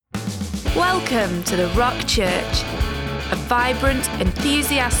Welcome to the Rock Church, a vibrant,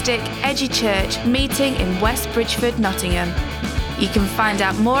 enthusiastic, edgy church meeting in West Bridgford, Nottingham. You can find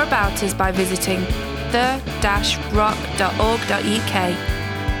out more about us by visiting the-rock.org.uk.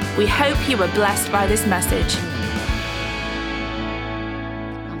 We hope you were blessed by this message.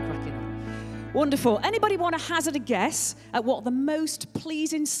 Wonderful. Anybody want to hazard a guess at what the most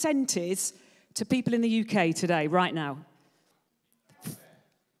pleasing scent is to people in the UK today, right now?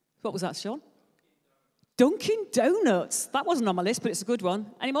 What was that, Sean? Dunkin' Donuts. That wasn't on my list, but it's a good one.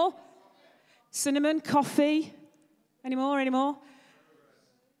 Any more? Cinnamon, coffee. Any more?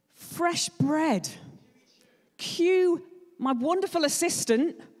 Fresh bread. Cue my wonderful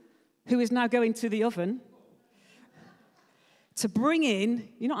assistant, who is now going to the oven, to bring in,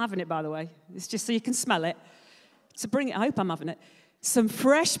 you're not having it, by the way, it's just so you can smell it, to bring it, I hope I'm having it, some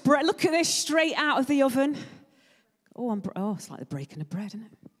fresh bread. Look at this, straight out of the oven. Oh, it's like the breaking of bread, isn't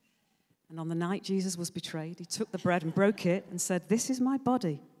it? And on the night Jesus was betrayed, he took the bread and broke it and said, "This is my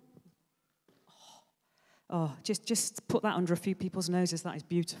body." Oh, just put that under a few people's noses. That is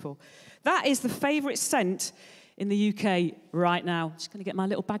beautiful. That is the favourite scent in the UK right now. Just going to get my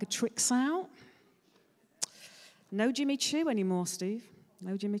little bag of tricks out. No Jimmy Choo anymore, Steve.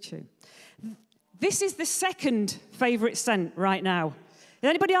 No Jimmy Choo. This is the second favourite scent right now. Is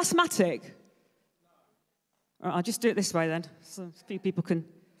anybody asthmatic? All right, I'll just do it this way then, so a few people can.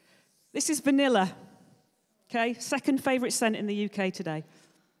 This is vanilla, okay? Second favourite scent in the UK today.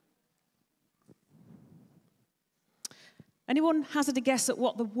 Anyone hazard a guess at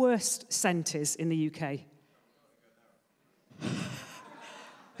what the worst scent is in the UK?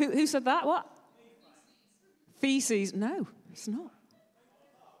 Who said that? What? Feces. No, it's not.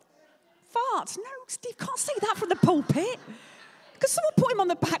 Farts. No, Steve can't say that from the pulpit. Could someone put him on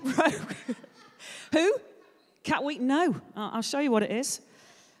the back row? Who? Cat week? No. I'll show you what it is.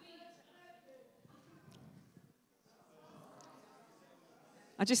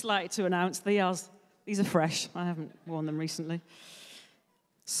 I'd just like to announce these are fresh. I haven't worn them recently.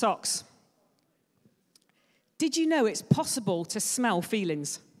 Socks. Did you know it's possible to smell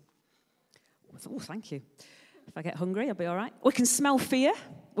feelings? Oh, thank you. If I get hungry, I'll be all right. We can smell fear.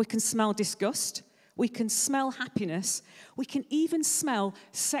 We can smell disgust. We can smell happiness. We can even smell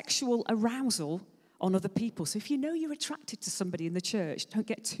sexual arousal on other people. So if you know you're attracted to somebody in the church, don't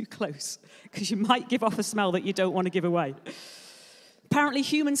get too close, because you might give off a smell that you don't want to give away. Apparently,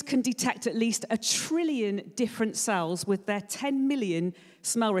 humans can detect at least 1 trillion different cells with their 10 million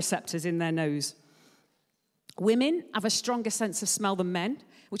smell receptors in their nose. Women have a stronger sense of smell than men,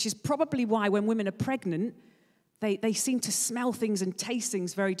 which is probably why when women are pregnant, they seem to smell things and taste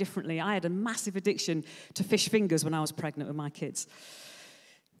things very differently. I had a massive addiction to fish fingers when I was pregnant with my kids.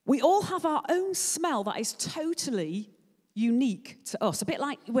 We all have our own smell that is totally unique to us. A bit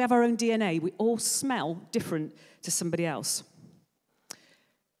like we have our own DNA. We all smell different to somebody else.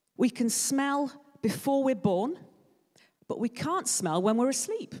 We can smell before we're born, but we can't smell when we're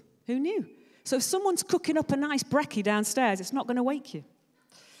asleep. Who knew? So if someone's cooking up a nice brekkie downstairs, it's not going to wake you.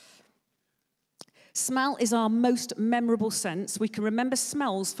 Smell is our most memorable sense. We can remember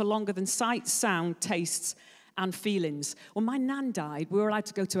smells for longer than sight, sound, tastes, and feelings. When my nan died, we were allowed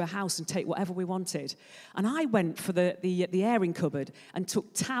to go to her house and take whatever we wanted. And I went for the airing cupboard and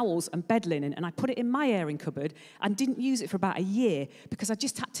took towels and bed linen, and I put it in my airing cupboard and didn't use it for about a year because I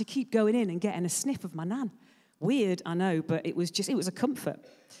just had to keep going in and getting a sniff of my nan. Weird, I know, but it was a comfort.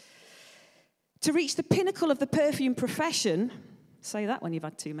 To reach the pinnacle of the perfume profession, say that when you've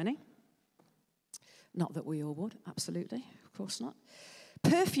had too many. Not that we all would, absolutely, of course not.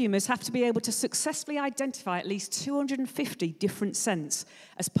 Perfumers have to be able to successfully identify at least 250 different scents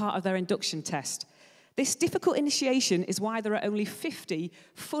as part of their induction test. This difficult initiation is why there are only 50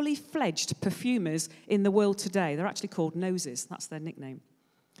 fully fledged perfumers in the world today. They're actually called noses. That's their nickname.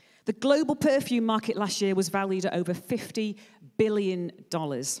 The global perfume market last year was valued at over $50 billion.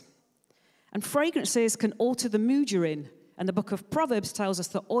 And fragrances can alter the mood you're in. And the book of Proverbs tells us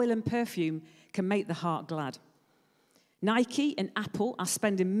that oil and perfume can make the heart glad. Nike and Apple are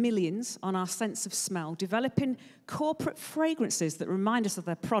spending millions on our sense of smell, developing corporate fragrances that remind us of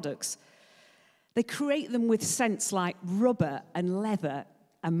their products. They create them with scents like rubber and leather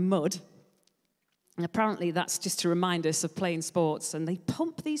and mud. And apparently that's just to remind us of playing sports. And they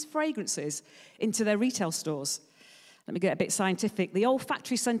pump these fragrances into their retail stores. Let me get a bit scientific. The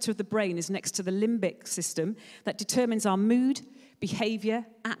olfactory center of the brain is next to the limbic system that determines our mood, behavior,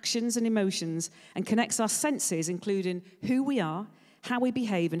 actions, and emotions, and connects our senses, including who we are, how we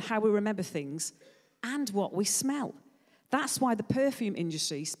behave, and how we remember things, and what we smell. That's why the perfume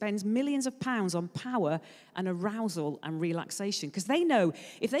industry spends millions of pounds on power and arousal and relaxation, because they know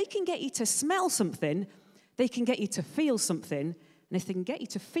if they can get you to smell something, they can get you to feel something, and if they can get you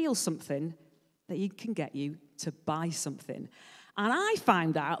to feel something, they can get you to buy something. And I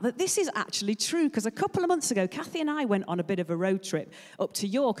found out that this is actually true, because a couple of months ago, Kathy and I went on a bit of a road trip up to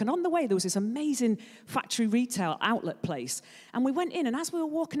York, and on the way there was this amazing factory retail outlet place. And we went in, and as we were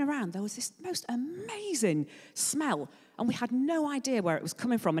walking around, there was this most amazing smell, and we had no idea where it was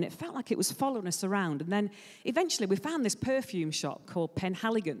coming from, and it felt like it was following us around. And then eventually we found this perfume shop called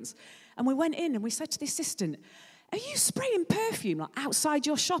Penhaligon's, and we went in and we said to the assistant, "Are you spraying perfume like outside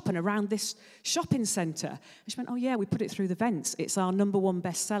your shop and around this shopping centre?" And she went, "Oh yeah, we put it through the vents. It's our #1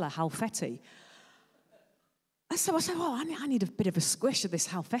 bestseller, Halfetti." And so I said, "Oh, I need a bit of a squish of this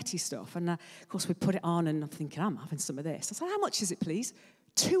Halfetti stuff." And of course we put it on, and I'm thinking, I'm having some of this. I said, "How much is it, please?"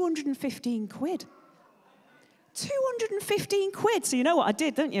 215 quid. 215 quid. So you know what I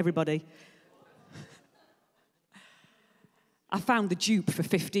did, don't you, everybody? I found the dupe for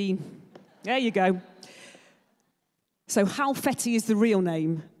 15. There you go. So Halfetti is the real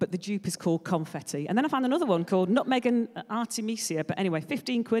name, but the dupe is called Confetti. And then I found another one called Nutmeg and Artemisia. But anyway,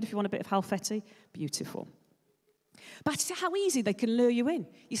 15 quid if you want a bit of Halfetti. Beautiful. But see how easy they can lure you in.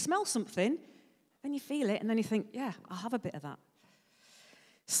 You smell something, then you feel it, and then you think, yeah, I'll have a bit of that.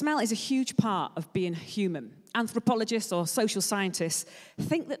 Smell is a huge part of being human. Anthropologists or social scientists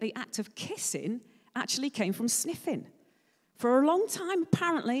think that the act of kissing actually came from sniffing. For a long time,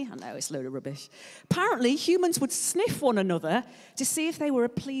 apparently, I know it's a load of rubbish, apparently humans would sniff one another to see if they were a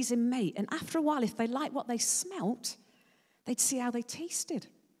pleasing mate. And after a while, if they liked what they smelt, they'd see how they tasted.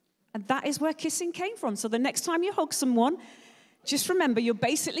 And that is where kissing came from. So the next time you hug someone, just remember you're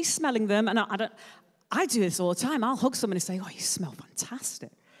basically smelling them. And I do this all the time. I'll hug someone and say, "Oh, you smell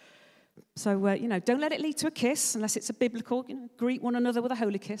fantastic." So, don't let it lead to a kiss unless it's a biblical, greet one another with a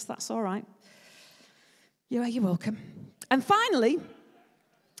holy kiss. That's all right. You're welcome. And finally,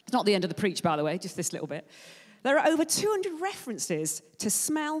 it's not the end of the preach, by the way, just this little bit. There are over 200 references to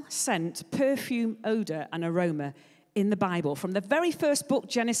smell, scent, perfume, odor, and aroma in the Bible. From the very first book,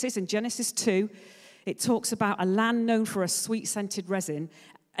 Genesis, in Genesis 2, it talks about a land known for a sweet-scented resin.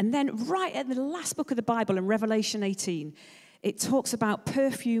 And then right at the last book of the Bible, in Revelation 18, it talks about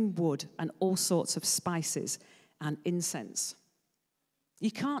perfume wood and all sorts of spices and incense.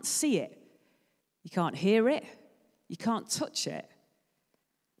 You can't see it. You can't hear it. You can't touch it.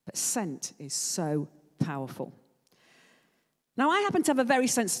 But scent is so powerful. Now, I happen to have a very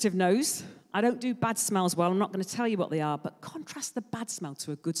sensitive nose. I don't do bad smells well. I'm not going to tell you what they are, but contrast the bad smell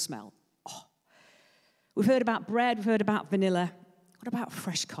to a good smell. Oh. We've heard about bread. We've heard about vanilla. What about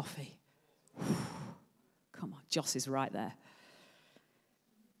fresh coffee? Come on, Joss is right there.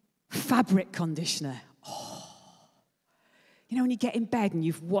 Fabric conditioner. Oh. When you get in bed and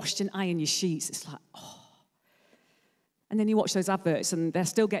you've washed and ironed your sheets, it's like, oh. And then you watch those adverts and they're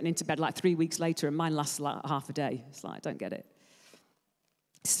still getting into bed like 3 weeks later, and mine lasts like half a day. It's like, I don't get it.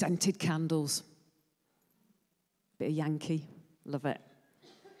 Scented candles. Bit of Yankee. Love it.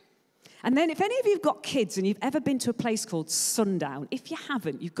 And then if any of you have got kids and you've ever been to a place called Sundown, if you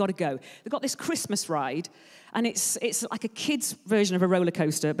haven't, you've got to go. They've got this Christmas ride, and it's like a kid's version of a roller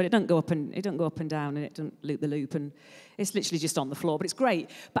coaster, but it don't go up and down, and it doesn't loop the loop, and it's literally just on the floor, but it's great.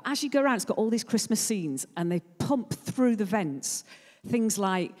 But as you go around, it's got all these Christmas scenes, and they pump through the vents things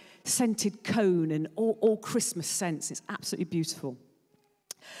like scented cone and all Christmas scents. It's absolutely beautiful.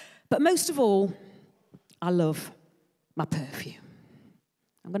 But most of all, I love my perfume.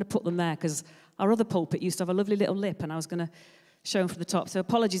 I'm going to put them there because our other pulpit used to have a lovely little lip, and I was going to show them from the top. So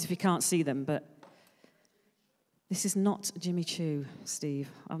apologies if you can't see them, but this is not Jimmy Choo, Steve.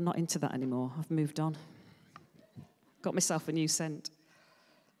 I'm not into that anymore. I've moved on. Got myself a new scent.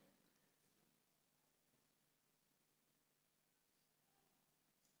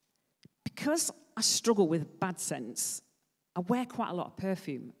 Because I struggle with bad scents, I wear quite a lot of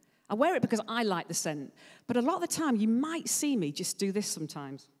perfume. I wear it because I like the scent. But a lot of the time, you might see me just do this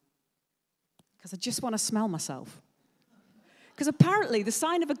sometimes. Because I just want to smell myself. Because apparently, the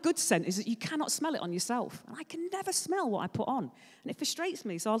sign of a good scent is that you cannot smell it on yourself. And I can never smell what I put on. And it frustrates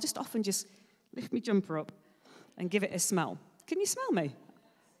me, so I'll just often just lift my jumper up and give it a smell. Can you smell me?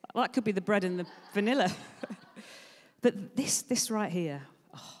 Well, that could be the bread and the vanilla. But this right here,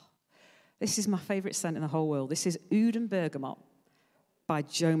 this is my favourite scent in the whole world. This is Oud and Bergamot by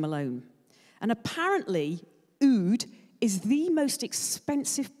Jo Malone. And apparently, oud is the most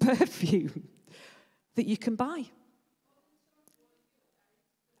expensive perfume that you can buy.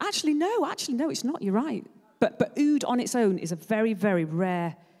 Actually, no, it's not. You're right. But oud on its own is a very, very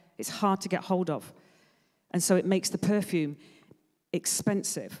rare, it's hard to get hold of. And so it makes the perfume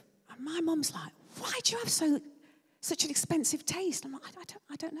expensive. And my mum's like, why do you have such an expensive taste? I'm like,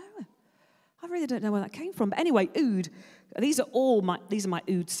 I don't know. I really don't know where that came from. But anyway, oud. These are my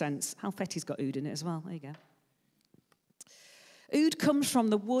oud scents. Halfetti's got oud in it as well. There you go. Oud comes from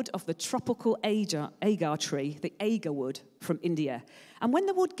the wood of the tropical agar tree, the agar wood from India. And when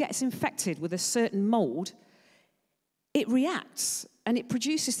the wood gets infected with a certain mold, it reacts and it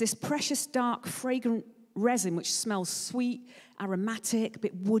produces this precious, dark, fragrant resin which smells sweet, aromatic, a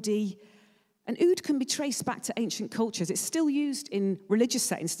bit woody. And oud can be traced back to ancient cultures. It's still used in religious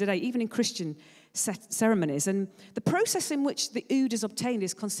settings today, even in Christian ceremonies. And the process in which the oud is obtained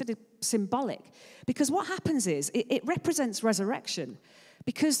is considered symbolic, because what happens is it represents resurrection,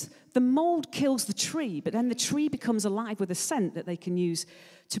 because the mold kills the tree, but then the tree becomes alive with a scent that they can use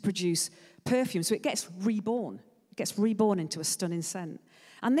to produce perfume. So it gets reborn. It gets reborn into a stunning scent.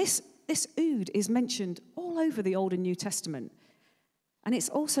 And this oud is mentioned all over the Old and New Testament. And it's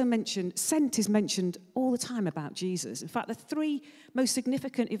also mentioned, scent is mentioned all the time about Jesus. In fact, the three most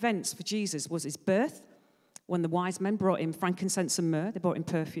significant events for Jesus was his birth, when the wise men brought him frankincense and myrrh, they brought him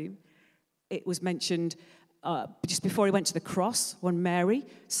perfume. It was mentioned just before he went to the cross, when Mary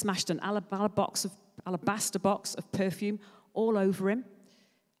smashed an alabaster box of perfume all over him.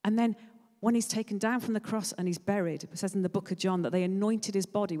 And then when he's taken down from the cross and he's buried, it says in the book of John that they anointed his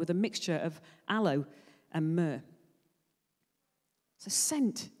body with a mixture of aloe and myrrh. So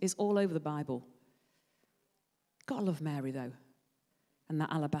scent is all over the Bible. Gotta love Mary, though, and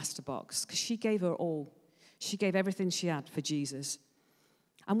that alabaster box, because she gave her all. She gave everything she had for Jesus.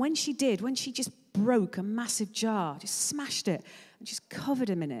 And when she just broke a massive jar, just smashed it, and just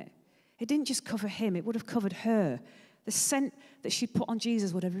covered him in it, it didn't just cover him, it would have covered her. The scent that she put on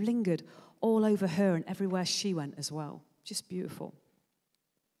Jesus would have lingered all over her and everywhere she went as well. Just beautiful.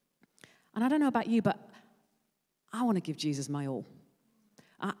 And I don't know about you, but I want to give Jesus my all.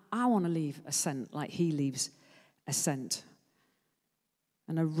 I want to leave a scent like he leaves a scent,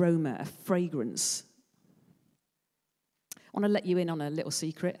 an aroma, a fragrance. I want to let you in on a little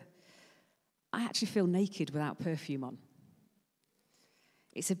secret. I actually feel naked without perfume on.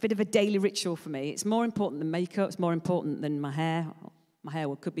 It's a bit of a daily ritual for me. It's more important than makeup. It's more important than my hair. My hair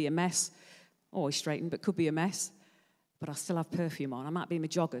could be a mess, always straightened, but could be a mess. But I'll still have perfume on. I might be in my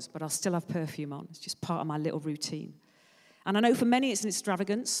joggers, but I'll still have perfume on. It's just part of my little routine. And I know for many it's an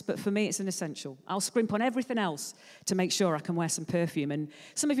extravagance, but for me it's an essential. I'll scrimp on everything else to make sure I can wear some perfume. And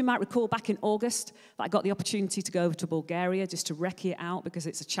some of you might recall back in August that I got the opportunity to go over to Bulgaria just to recce it out, because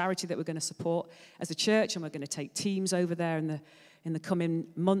it's a charity that we're going to support as a church, and we're going to take teams over there in the coming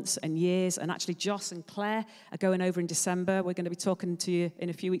months and years. And actually Joss and Claire are going over in December. We're going to be talking to you in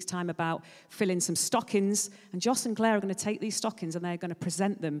a few weeks' time about filling some stockings. And Joss and Claire are going to take these stockings and they're going to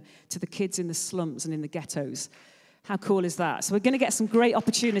present them to the kids in the slums and in the ghettos. How cool is that? So we're going to get some great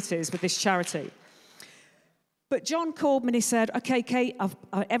opportunities with this charity. But John called me and he said, okay, Kate,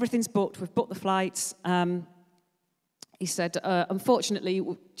 everything's booked. We've booked the flights. He said, unfortunately,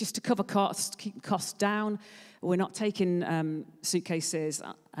 just to cover costs, keep costs down, we're not taking suitcases.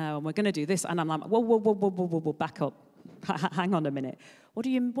 We're going to do this. And I'm like, whoa, back up. Hang on a minute. What do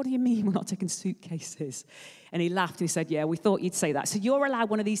you mean we're not taking suitcases? And he laughed and he said, yeah, we thought you'd say that. So you're allowed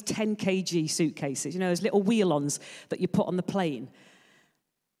one of these 10 kg suitcases, those little wheel-ons that you put on the plane.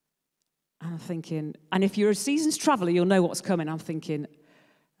 And I'm thinking, and if you're a seasoned traveller, you'll know what's coming. I'm thinking,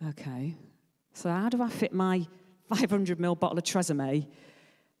 okay, so how do I fit my 500ml bottle of Tresemme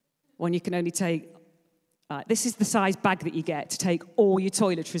when you can only take, this is the size bag that you get to take all your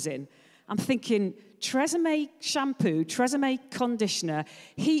toiletries in. I'm thinking Tresemme shampoo, Tresemme conditioner,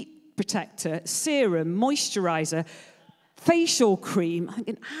 heat protector, serum, moisturizer, facial cream. I'm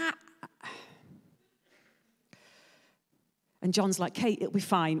thinking, And John's like, Kate, it'll be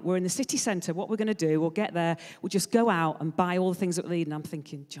fine. We're in the city centre. What we're going to do, we'll get there. We'll just go out and buy all the things that we need. And I'm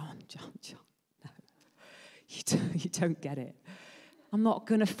thinking, John, no. You don't get it. I'm not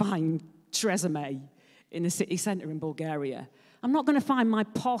going to find Tresemme in the city centre in Bulgaria. I'm not going to find my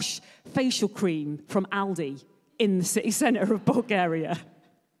posh facial cream from Aldi in the city centre of Bulgaria.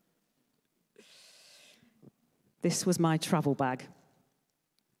 This was my travel bag.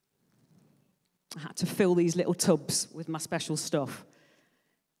 I had to fill these little tubs with my special stuff.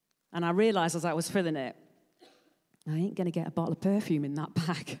 And I realised as I was filling it, I ain't going to get a bottle of perfume in that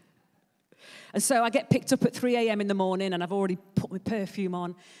bag. And so I get picked up at 3 a.m. in the morning, and I've already put my perfume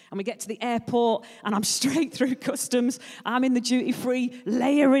on. And we get to the airport, and I'm straight through customs. I'm in the duty-free,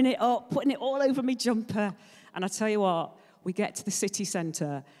 layering it up, putting it all over my jumper. And I tell you what, we get to the city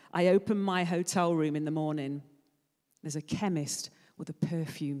centre. I open my hotel room in the morning. There's a chemist with a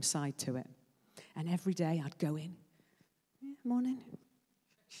perfume side to it. And every day I'd go in. Morning.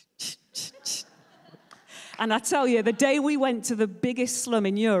 And I tell you, the day we went to the biggest slum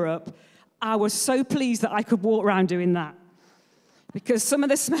in Europe, I was so pleased that I could walk around doing that. Because some of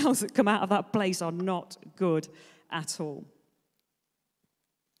the smells that come out of that place are not good at all.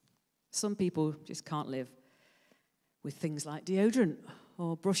 Some people just can't live with things like deodorant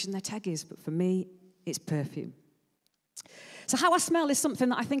or brushing their teggies, but for me, it's perfume. So how I smell is something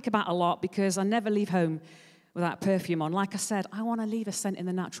that I think about a lot because I never leave home without perfume on. Like I said, I want to leave a scent in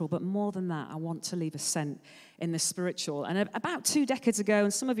the natural, but more than that, I want to leave a scent in the spiritual. And about 2 decades ago,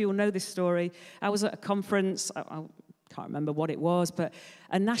 and some of you will know this story, I was at a conference, I can't remember what it was, but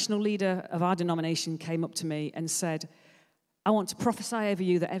a national leader of our denomination came up to me and said, I want to prophesy over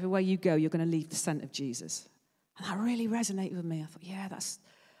you that everywhere you go, you're going to leave the scent of Jesus. And that really resonated with me. I thought, yeah, that's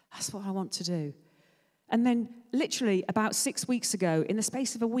what I want to do. And then literally about 6 weeks ago, in the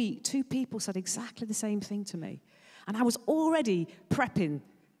space of a week, 2 people said exactly the same thing to me. And I was already prepping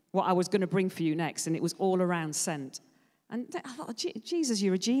what I was going to bring for you next, and it was all around scent. And I thought, Jesus,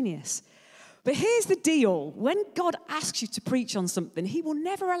 you're a genius. But here's the deal. When God asks you to preach on something, he will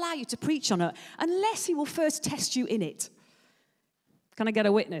never allow you to preach on it unless he will first test you in it. Can I get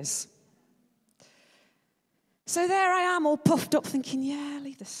a witness? So there I am, all puffed up, thinking, yeah,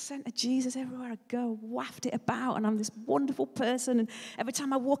 leave the scent of Jesus everywhere I go, waft it about, and I'm this wonderful person. And every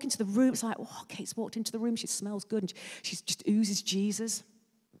time I walk into the room, it's like, oh, Kate's walked into the room, she smells good, and she just oozes Jesus.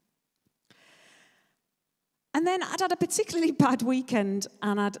 And then I'd had a particularly bad weekend,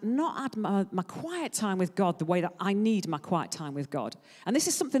 and I'd not had my quiet time with God the way that I need my quiet time with God. And this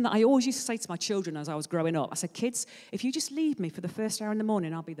is something that I always used to say to my children as I was growing up. I said, kids, if you just leave me for the first hour in the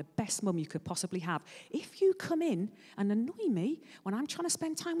morning, I'll be the best mum you could possibly have. If you come in and annoy me when I'm trying to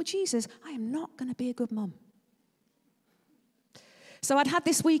spend time with Jesus, I am not going to be a good mum. So I'd had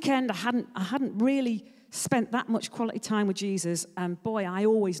this weekend, I hadn't really spent that much quality time with Jesus, and boy, I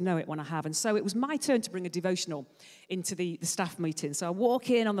always know it when I have. And so it was my turn to bring a devotional into the staff meeting. So I walk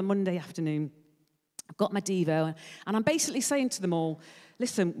in on the Monday afternoon, I've got my Devo, and I'm basically saying to them all,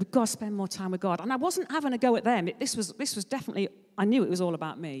 listen, we've got to spend more time with God. And I wasn't having a go at them. This was definitely, I knew it was all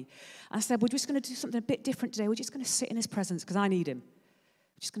about me. I said, we're just going to do something a bit different today. We're just going to sit in his presence because I need him.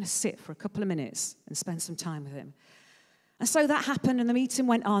 We're just going to sit for a couple of minutes and spend some time with him. And so that happened, and the meeting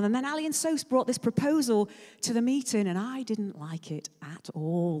went on. And then Ali and Sos brought this proposal to the meeting, and I didn't like it at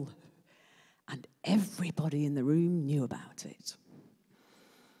all. And everybody in the room knew about it.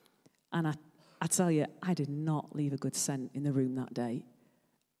 And I tell you, I did not leave a good scent in the room that day.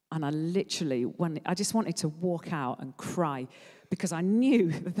 And I literally, I just wanted to walk out and cry because I knew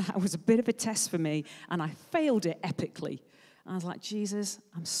that was a bit of a test for me, and I failed it epically. And I was like, Jesus,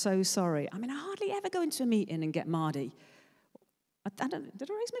 I'm so sorry. I mean, I hardly ever go into a meeting and get mardy. Did I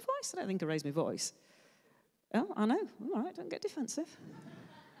raise my voice? I don't think I raised my voice. Oh, I know. All right, don't get defensive.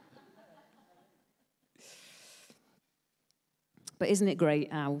 But isn't it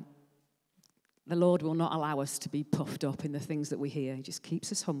great how the Lord will not allow us to be puffed up in the things that we hear. He just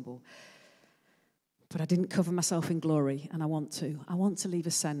keeps us humble. But I didn't cover myself in glory, and I want to. I want to leave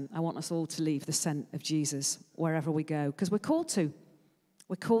a scent. I want us all to leave the scent of Jesus wherever we go, because we're called to.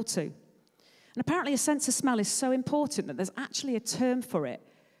 We're called to. And apparently a sense of smell is so important that there's actually a term for it.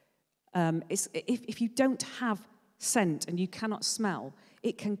 If you don't have scent and you cannot smell,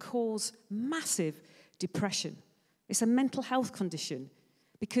 it can cause massive depression. It's a mental health condition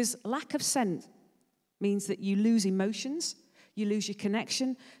because lack of scent means that you lose emotions, you lose your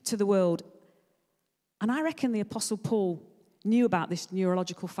connection to the world. And I reckon the Apostle Paul knew about this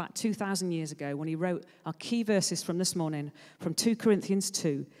neurological fact 2,000 years ago when he wrote our key verses from this morning from 2 Corinthians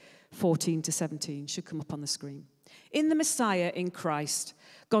 2, 14 to 17, should come up on the screen. In the Messiah, in Christ,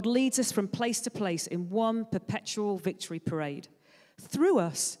 God leads us from place to place in one perpetual victory parade. Through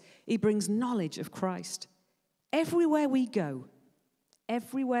us, he brings knowledge of Christ. Everywhere we go,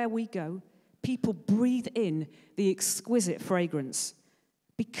 people breathe in the exquisite fragrance.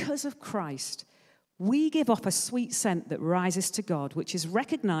 Because of Christ, we give off a sweet scent that rises to God, which is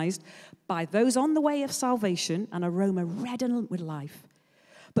recognized by those on the way of salvation, an aroma redolent with life.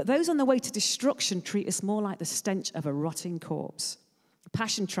 But those on the way to destruction treat us more like the stench of a rotting corpse. The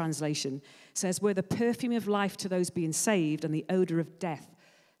Passion Translation says, we're the perfume of life to those being saved and the odor of death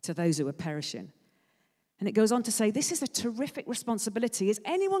to those who are perishing. And it goes on to say, this is a terrific responsibility. Is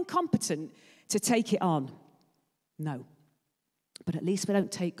anyone competent to take it on? No. But at least we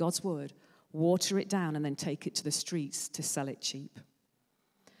don't take God's word, water it down, and then take it to the streets to sell it cheap.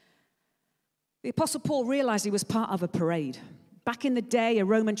 The Apostle Paul realized he was part of a parade. Back in the day, a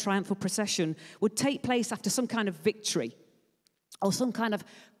Roman triumphal procession would take place after some kind of victory. or some kind of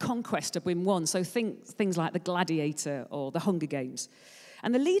conquest had been won. So things like the Gladiator or the Hunger Games.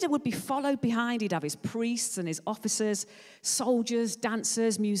 And the leader would be followed behind. He'd have his priests and his officers, soldiers,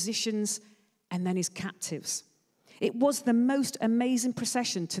 dancers, musicians, and then his captives. It was the most amazing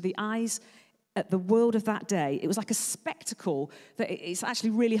procession to the eyes at the world of that day. It was like a spectacle that it's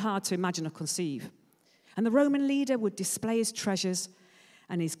actually really hard to imagine or conceive. And the Roman leader would display his treasures,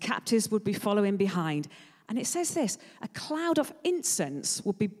 and his captives would be following behind. And it says this, a cloud of incense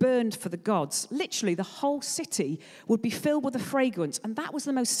would be burned for the gods. Literally, the whole city would be filled with the fragrance. And that was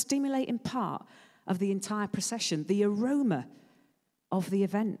the most stimulating part of the entire procession, the aroma of the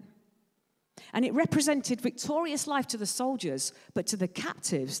event. And it represented victorious life to the soldiers, but to the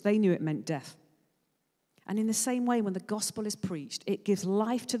captives, they knew it meant death. And in the same way, when the gospel is preached, it gives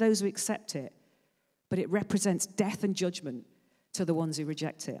life to those who accept it, but it represents death and judgment to the ones who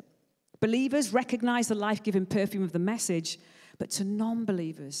reject it. Believers recognize the life-giving perfume of the message, but to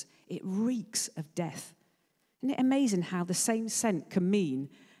non-believers, it reeks of death. Isn't it amazing how the same scent can mean,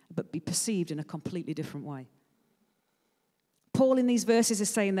 but be perceived in a completely different way? Paul in these verses is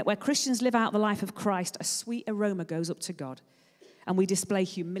saying that where Christians live out the life of Christ, a sweet aroma goes up to God. And we display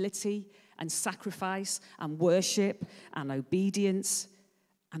humility and sacrifice and worship and obedience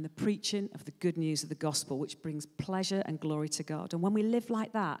and the preaching of the good news of the gospel, which brings pleasure and glory to God. And when we live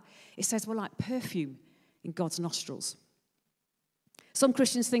like that, it says we're like perfume in God's nostrils. Some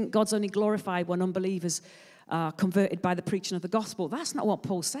Christians think God's only glorified when unbelievers are converted by the preaching of the gospel. That's not what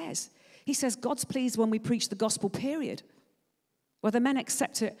Paul says. He says God's pleased when we preach the gospel, period. Whether men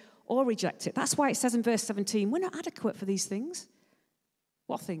accept it or reject it. That's why it says in verse 17, we're not adequate for these things.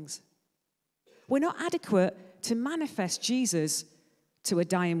 What things? We're not adequate to manifest Jesus to a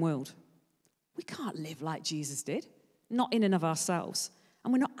dying world. We can't live like Jesus did, not in and of ourselves.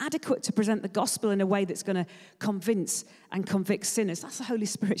 And we're not adequate to present the gospel in a way that's going to convince and convict sinners. That's the Holy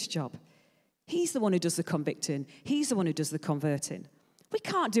Spirit's job. He's the one who does the convicting. He's the one who does the converting. We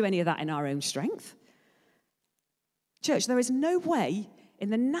can't do any of that in our own strength. Church, there is no way in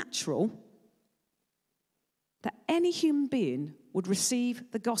the natural that any human being would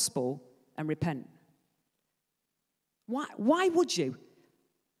receive the gospel and repent. Why would you?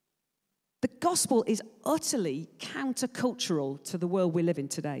 The gospel is utterly countercultural to the world we live in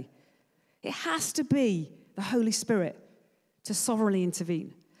today. It has to be the Holy Spirit to sovereignly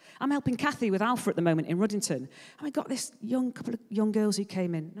intervene. I'm helping Kathy with Alpha at the moment in Ruddington. And we got this couple of young girls who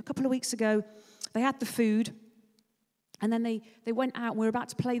came in. And a couple of weeks ago, they had the food. And then they went out, and we were about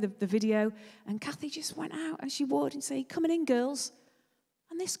to play the video, and Kathy just went out, as she would, and say, "Coming in, girls."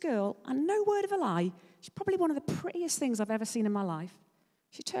 And this girl, and no word of a lie, she's probably one of the prettiest things I've ever seen in my life.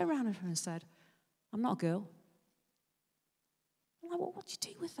 She turned around at her and said, "I'm not a girl." I'm like, well, what do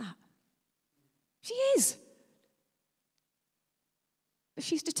you do with that? She is. But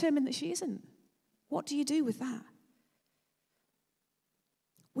she's determined that she isn't. What do you do with that?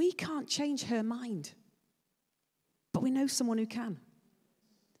 We can't change her mind. But we know someone who can.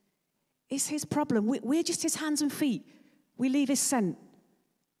 It's his problem. We're just his hands and feet. We leave his scent.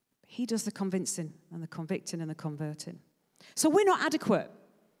 He does the convincing and the convicting and the converting. So we're not adequate.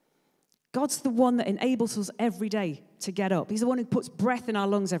 God's the one that enables us every day to get up. He's the one who puts breath in our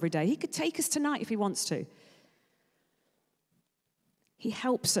lungs every day. He could take us tonight if he wants to. He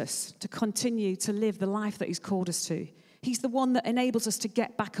helps us to continue to live the life that he's called us to. He's the one that enables us to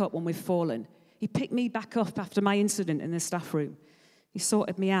get back up when we've fallen. He picked me back up after my incident in the staff room. He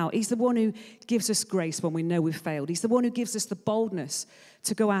sorted me out. He's the one who gives us grace when we know we've failed. He's the one who gives us the boldness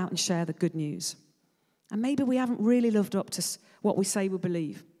to go out and share the good news. And maybe we haven't really lived up to what we say we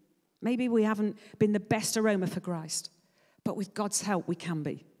believe. Maybe we haven't been the best aroma for Christ. But with God's help, we can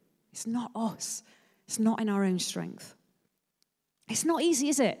be. It's not us. It's not in our own strength. It's not easy,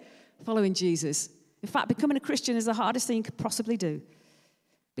 is it, following Jesus? In fact, becoming a Christian is the hardest thing you could possibly do.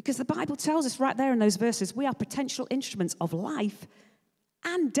 Because the Bible tells us right there in those verses, we are potential instruments of life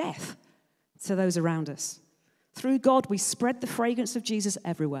and death to those around us. Through God, we spread the fragrance of Jesus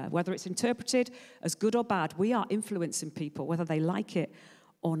everywhere. Whether it's interpreted as good or bad, we are influencing people, whether they like it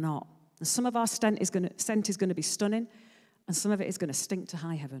or not. And some of our scent is going to be stunning, and some of it is going to stink to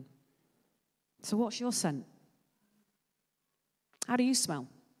high heaven. So what's your scent? How do you smell?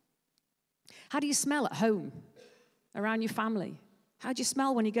 How do you smell at home, around your family? How do you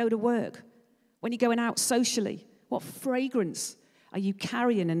smell when you go to work? When you're going out socially? What fragrance are you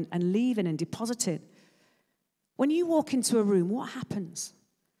carrying and leaving and depositing? When you walk into a room, what happens?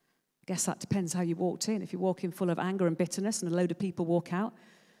 I guess that depends how you walked in. If you walk in full of anger and bitterness and a load of people walk out,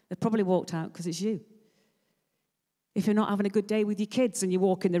 they've probably walked out because it's you. If you're not having a good day with your kids and you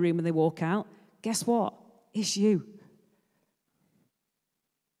walk in the room and they walk out, guess what? It's you.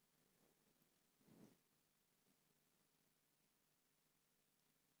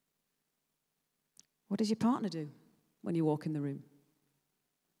 What does your partner do when you walk in the room?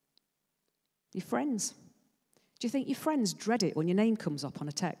 Your friends. Do you think your friends dread it when your name comes up on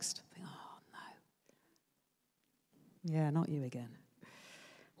a text? Think, oh, no. Yeah, not you again.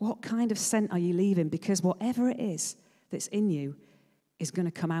 What kind of scent are you leaving? Because whatever it is that's in you is going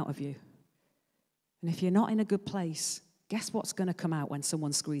to come out of you. And if you're not in a good place, guess what's going to come out when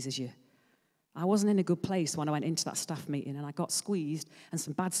someone squeezes you? I wasn't in a good place when I went into that staff meeting, and I got squeezed and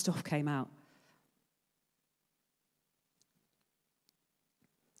some bad stuff came out.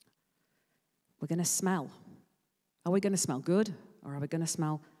 We're going to smell. Are we going to smell good, or are we going to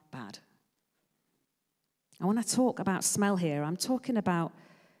smell bad? And when I talk about smell here, I'm talking about,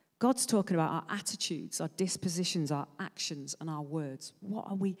 God's talking about our attitudes, our dispositions, our actions, and our words.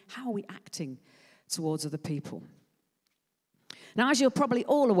 How are we acting towards other people? Now, as you're probably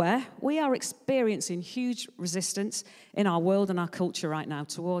all aware, we are experiencing huge resistance in our world and our culture right now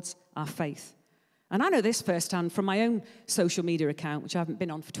towards our faith. And I know this firsthand from my own social media account, which I haven't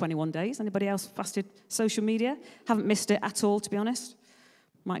been on for 21 days. Anybody else fasted social media? Haven't missed it at all, to be honest.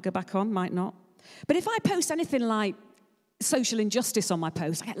 Might go back on, might not. But if I post anything like social injustice on my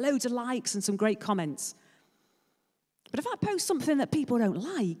post, I get loads of likes and some great comments. But if I post something that people don't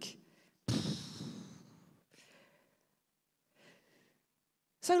like,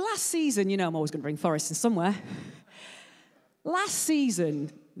 so last season, you know I'm always going to bring Forest in somewhere. Last season,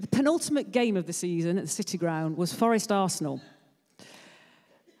 the penultimate game of the season at the City Ground was Forest Arsenal.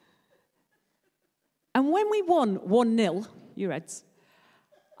 And when we won 1-0, you Reds,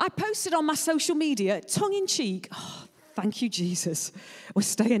 I posted on my social media, tongue-in-cheek, oh, thank you, Jesus, we're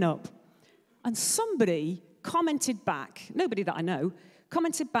staying up. And somebody commented back, nobody that I know,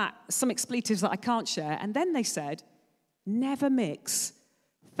 commented back some expletives that I can't share, and then they said, never mix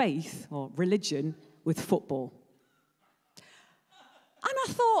faith or religion with football. And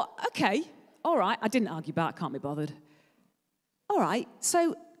I thought, okay, all right, I didn't argue back, can't be bothered. All right,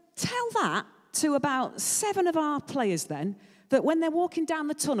 so tell that to about 7 of our players then, that when they're walking down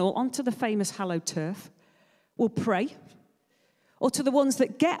the tunnel onto the famous hallowed turf, will pray, or to the ones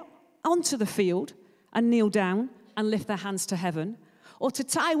that get onto the field and kneel down and lift their hands to heaven, or to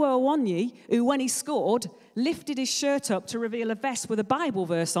Taiwo Awoniyi, who, when he scored, lifted his shirt up to reveal a vest with a Bible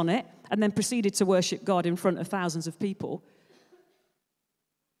verse on it and then proceeded to worship God in front of thousands of people.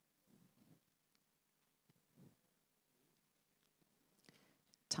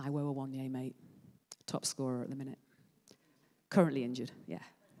 Taiwo Awoniyi, mate. Top scorer at the minute. Currently injured, yeah.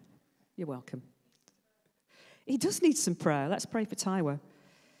 You're welcome. He does need some prayer. Let's pray for Taiwo.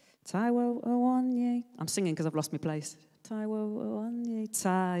 Taiwo Awoniyi. I'm singing because I've lost my place. Taiwo Awoniyi,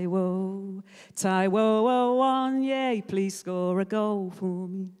 Taiwo Awoniyi, please score a goal for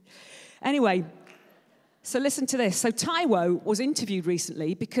me. Anyway, so listen to this. So Taiwo was interviewed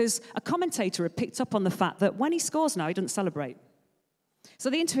recently because a commentator had picked up on the fact that when he scores now, he doesn't celebrate. So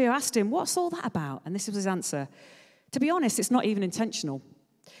the interviewer asked him, what's all that about? And this was his answer. To be honest, it's not even intentional.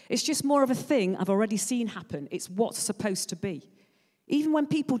 It's just more of a thing I've already seen happen. It's what's supposed to be. Even when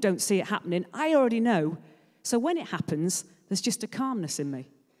people don't see it happening, I already know. So when it happens, there's just a calmness in me.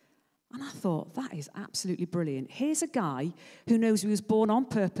 And I thought, that is absolutely brilliant. Here's a guy who knows he was born on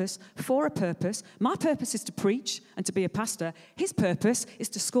purpose, for a purpose. My purpose is to preach and to be a pastor. His purpose is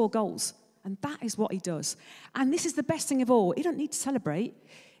to score goals. And that is what he does. And this is the best thing of all. He don't need to celebrate.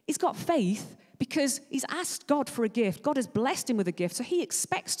 He's got faith because he's asked God for a gift. God has blessed him with a gift. So he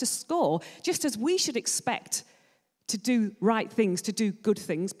expects to score just as we should expect to do right things, to do good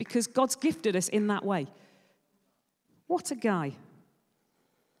things, because God's gifted us in that way. What a guy.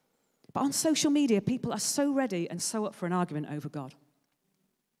 But on social media, people are so ready and so up for an argument over God.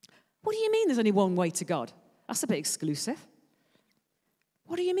 What do you mean there's only one way to God? That's a bit exclusive.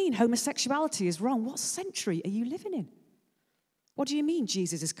 What do you mean homosexuality is wrong? What century are you living in? What do you mean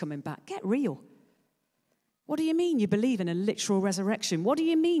Jesus is coming back? Get real. What do you mean you believe in a literal resurrection? What do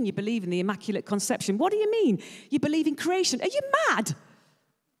you mean you believe in the Immaculate Conception? What do you mean you believe in creation? Are you mad?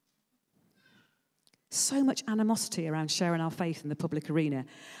 So much animosity around sharing our faith in the public arena.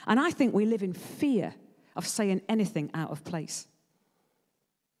 And I think we live in fear of saying anything out of place.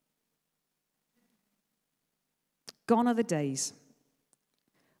 Gone are the days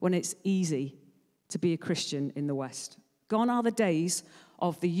when it's easy to be a Christian in the West. Gone are the days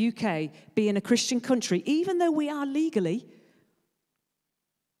of the UK being a Christian country, even though we are legally,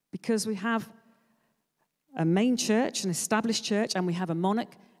 because we have a main church, an established church, and we have a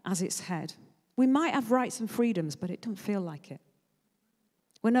monarch as its head. We might have rights and freedoms, but it don't feel like it.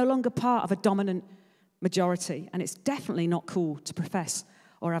 We're no longer part of a dominant majority, and it's definitely not cool to profess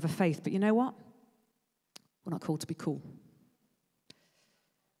or have a faith. But you know what? We're not called to be cool.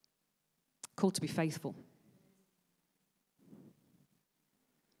 called to be faithful.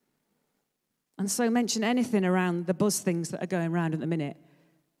 And so mention anything around the buzz things that are going around at the minute.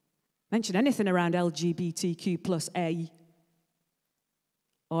 Mention anything around LGBTQ plus A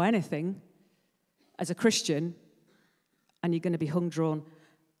or anything as a Christian, and you're going to be hung, drawn,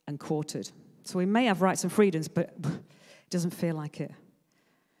 and quartered. So we may have rights and freedoms, but it doesn't feel like it.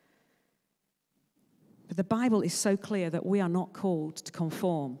 But the Bible is so clear that we are not called to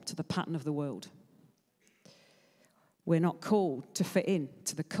conform to the pattern of the world. We're not called to fit in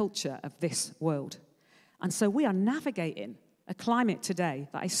to the culture of this world. And so we are navigating a climate today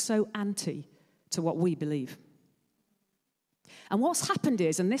that is so anti to what we believe. And what's happened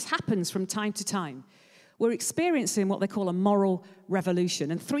is, and this happens from time to time, we're experiencing what they call a moral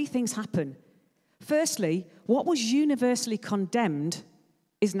revolution. And three things happen. Firstly, what was universally condemned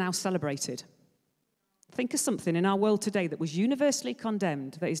is now celebrated. Think of something in our world today that was universally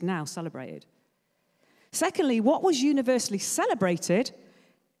condemned that is now celebrated. Secondly, what was universally celebrated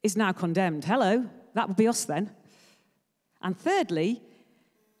is now condemned. Hello, that would be us then. And thirdly,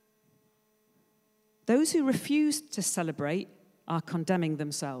 those who refuse to celebrate are condemning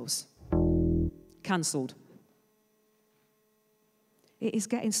themselves. Cancelled. It is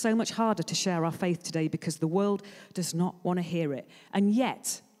getting so much harder to share our faith today because the world does not want to hear it. And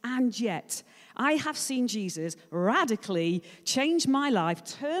yet, I have seen Jesus radically change my life,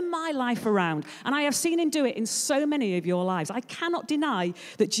 turn my life around, and I have seen him do it in so many of your lives. I cannot deny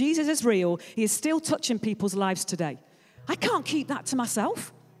that Jesus is real. He is still touching people's lives today. I can't keep that to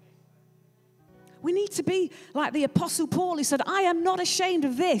myself. We need to be like the Apostle Paul, who said, I am not ashamed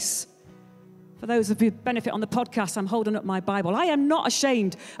of this. For those of you who benefit on the podcast, I'm holding up my Bible. I am not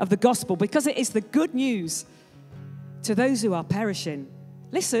ashamed of the gospel because it is the good news to those who are perishing.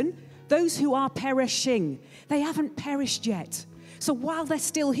 Listen, those who are perishing, they haven't perished yet. So while they're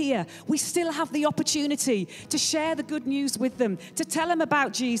still here, we still have the opportunity to share the good news with them, to tell them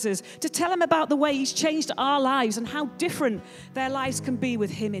about Jesus, to tell them about the way he's changed our lives and how different their lives can be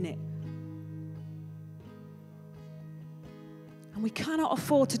with him in it. And we cannot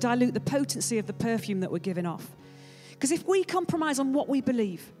afford to dilute the potency of the perfume that we're giving off. Because if we compromise on what we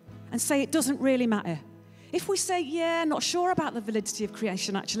believe and say it doesn't really matter, if we say, yeah, not sure about the validity of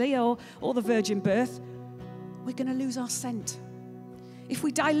creation actually, or the virgin birth, we're going to lose our scent. If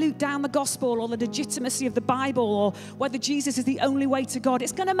we dilute down the gospel or the legitimacy of the Bible or whether Jesus is the only way to God,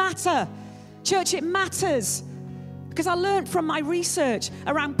 it's going to matter. Church, it matters. Because I learned from my research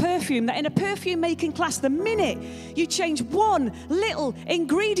around perfume that in a perfume making class, the minute you change one little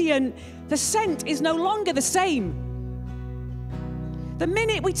ingredient, the scent is no longer the same. The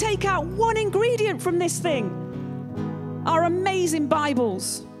minute we take out one ingredient from this thing, our amazing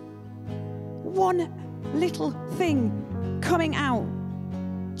Bibles, one little thing coming out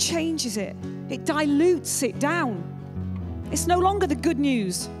changes it. It dilutes it down. It's no longer the good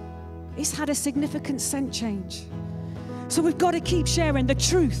news. It's had a significant scent change. So we've got to keep sharing the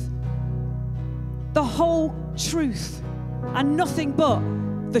truth, the whole truth, and nothing but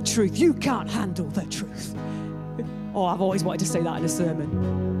the truth. You can't handle the truth. Oh, I've always wanted to say that in a sermon.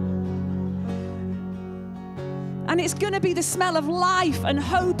 And it's going to be the smell of life and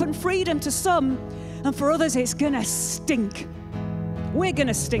hope and freedom to some, and for others it's going to stink. We're going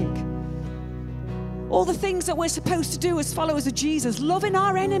to stink. All the things that we're supposed to do as followers of Jesus, loving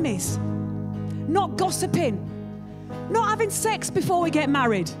our enemies, not gossiping, not having sex before we get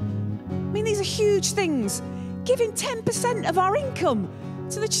married. I mean, these are huge things. Giving 10% of our income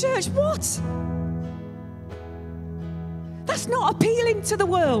to the church. What? That's not appealing to the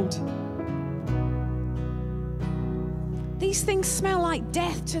world. These things smell like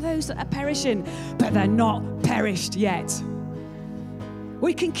death to those that are perishing, but they're not perished yet.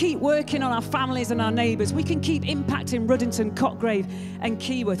 We can keep working on our families and our neighbours. We can keep impacting Ruddington, Cotgrave and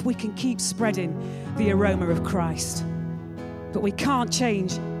Keyworth. We can keep spreading the aroma of Christ. But we can't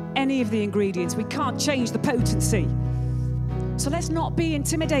change any of the ingredients. We can't change the potency. So let's not be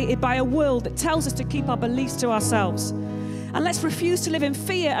intimidated by a world that tells us to keep our beliefs to ourselves. And let's refuse to live in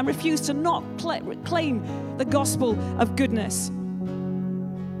fear and refuse to not claim the gospel of goodness.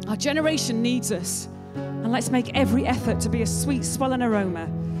 Our generation needs us. And let's make every effort to be a sweet swelling aroma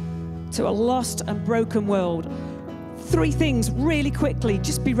to a lost and broken world. 3 things really quickly.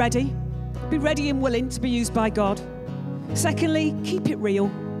 Just be ready. Be ready and willing to be used by God. Secondly, keep it real.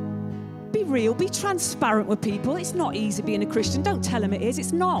 Be real. Be transparent with people. It's not easy being a Christian. Don't tell them it is.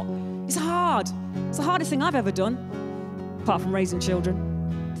 It's not. It's hard. It's the hardest thing I've ever done, apart from raising children.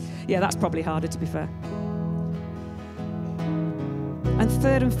 Yeah, that's probably harder, to be fair. And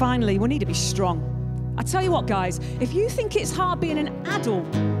third and finally, we need to be strong. I tell you what, guys, if you think it's hard being an adult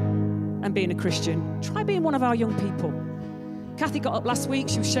and being a Christian. Try being one of our young people. Kathy got up last week.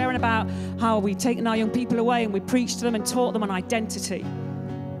 She was sharing about how we'd taken our young people away and we preached to them and taught them on identity.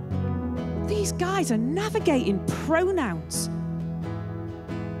 These guys are navigating pronouns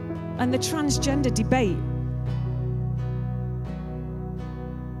and the transgender debate.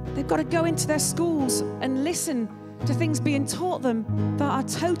 They've got to go into their schools and listen to things being taught them that are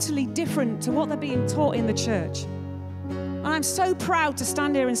totally different to what they're being taught in the church. And I'm so proud to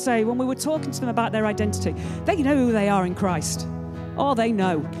stand here and say, when we were talking to them about their identity, they know who they are in Christ. Oh, they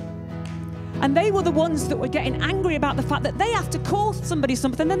know. And they were the ones that were getting angry about the fact that they have to call somebody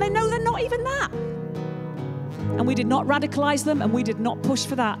something and they know they're not even that. And we did not radicalize them and we did not push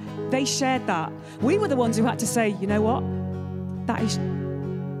for that. They shared that. We were the ones who had to say, you know what?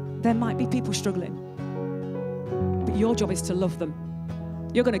 There might be people struggling, but your job is to love them.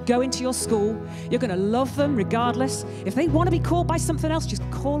 You're going to go into your school. You're going to love them regardless. If they want to be called by something else, just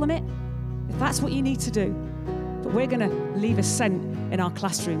call them it, if that's what you need to do. But we're going to leave a scent in our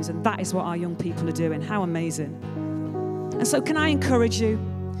classrooms, and that is what our young people are doing. How amazing. And so can I encourage you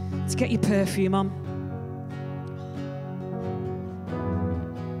to get your perfume on?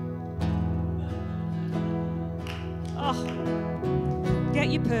 Get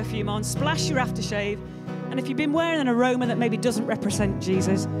your perfume on, splash your aftershave, and if you've been wearing an aroma that maybe doesn't represent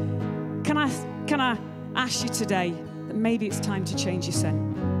Jesus, can I ask you today that maybe it's time to change your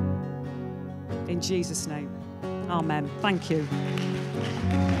scent? In Jesus' name, amen. Thank you.